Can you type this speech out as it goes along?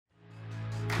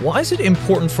Why is it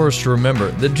important for us to remember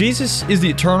that Jesus is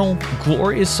the eternal,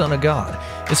 glorious Son of God,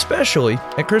 especially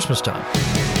at Christmas time?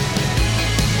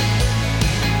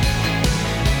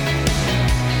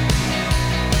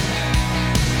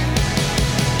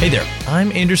 Hey there,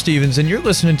 I'm Andrew Stevens, and you're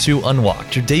listening to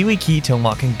Unlocked, your daily key to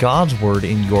unlocking God's Word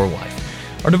in your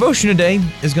life. Our devotion today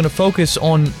is going to focus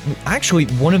on actually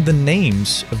one of the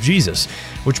names of Jesus,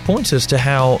 which points us to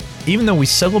how, even though we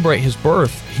celebrate His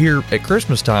birth here at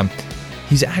Christmas time,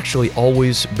 He's actually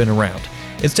always been around.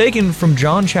 It's taken from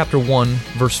John chapter 1,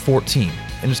 verse 14,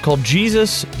 and it's called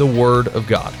Jesus, the Word of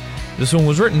God. This one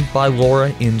was written by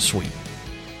Laura N. Sweet.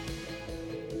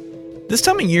 This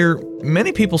time of year,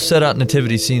 many people set out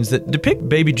nativity scenes that depict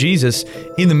baby Jesus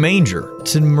in the manger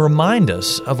to remind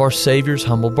us of our Savior's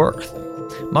humble birth.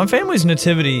 My family's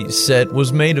nativity set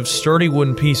was made of sturdy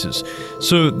wooden pieces,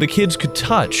 so the kids could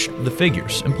touch the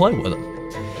figures and play with them.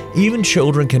 Even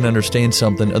children can understand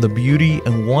something of the beauty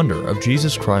and wonder of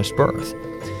Jesus Christ's birth.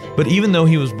 But even though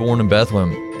He was born in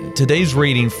Bethlehem, today's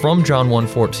reading from John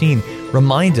 1:14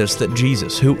 reminds us that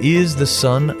Jesus, who is the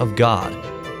Son of God,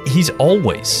 He's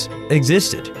always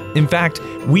existed. In fact,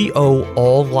 we owe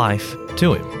all life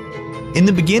to Him. In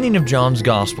the beginning of John's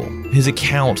Gospel, his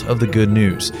account of the good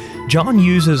news, John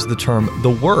uses the term the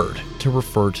Word to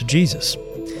refer to Jesus.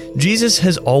 Jesus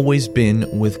has always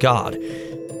been with God,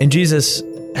 and Jesus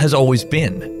has always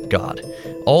been God.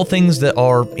 All things that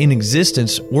are in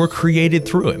existence were created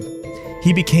through Him.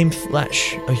 He became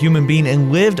flesh, a human being,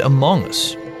 and lived among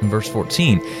us, in verse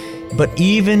 14. But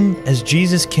even as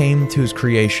Jesus came to His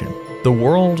creation, the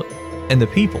world and the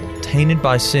people, tainted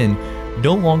by sin,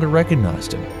 no longer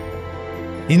recognized Him.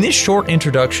 In this short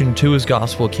introduction to his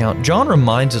gospel account, John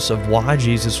reminds us of why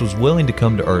Jesus was willing to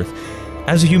come to earth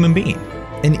as a human being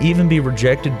and even be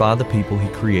rejected by the people He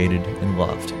created and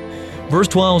loved. Verse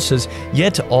 12 says,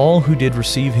 "Yet to all who did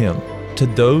receive Him, to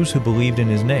those who believed in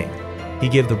His name, He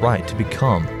gave the right to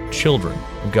become children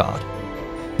of God."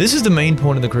 This is the main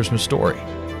point of the Christmas story,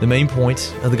 the main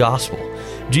point of the gospel.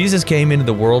 Jesus came into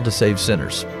the world to save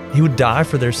sinners. He would die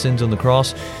for their sins on the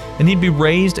cross, and He'd be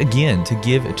raised again to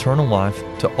give eternal life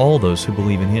to all those who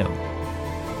believe in Him.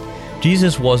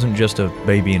 Jesus wasn't just a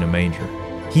baby in a manger.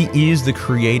 He is the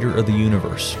creator of the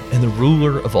universe and the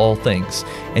ruler of all things,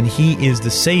 and He is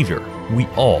the Savior we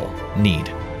all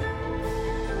need.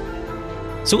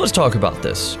 So let's talk about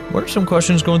this. What are some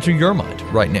questions going through your mind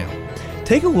right now?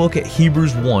 Take a look at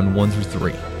Hebrews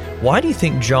 1:1-3. Why do you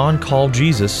think John called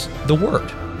Jesus the Word?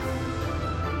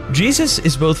 Jesus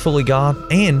is both fully God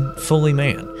and fully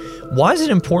man. Why is it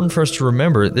important for us to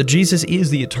remember that Jesus is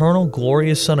the eternal,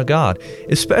 glorious Son of God,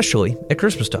 especially at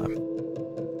Christmas time?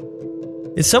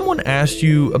 If someone asked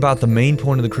you about the main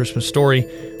point of the Christmas story,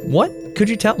 what could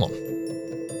you tell them?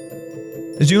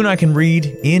 As you and I can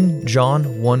read in John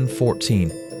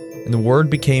 1:14, "And the Word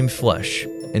became flesh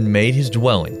and made His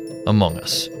dwelling among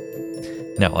us."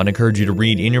 Now, I'd encourage you to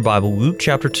read in your Bible Luke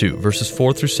chapter 2, verses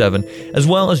 4-7, as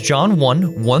well as John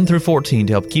 1:1-14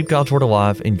 to help keep God's Word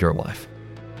alive in your life.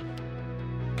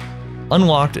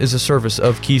 Unlocked is a service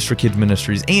of Keys for Kids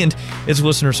Ministries, and it's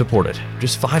listener supported.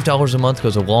 Just $5 a month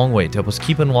goes a long way to help us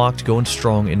keep Unlocked going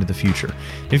strong into the future.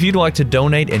 If you'd like to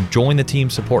donate and join the team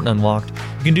supporting Unlocked,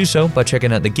 you can do so by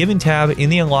checking out the Giving tab in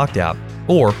the Unlocked app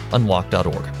or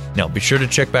unlocked.org. Now, be sure to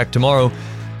check back tomorrow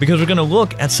because we're going to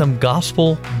look at some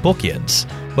gospel bookends.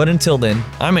 But until then,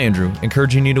 I'm Andrew,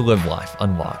 encouraging you to live life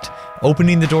unlocked,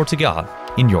 opening the door to God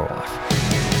in your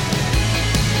life.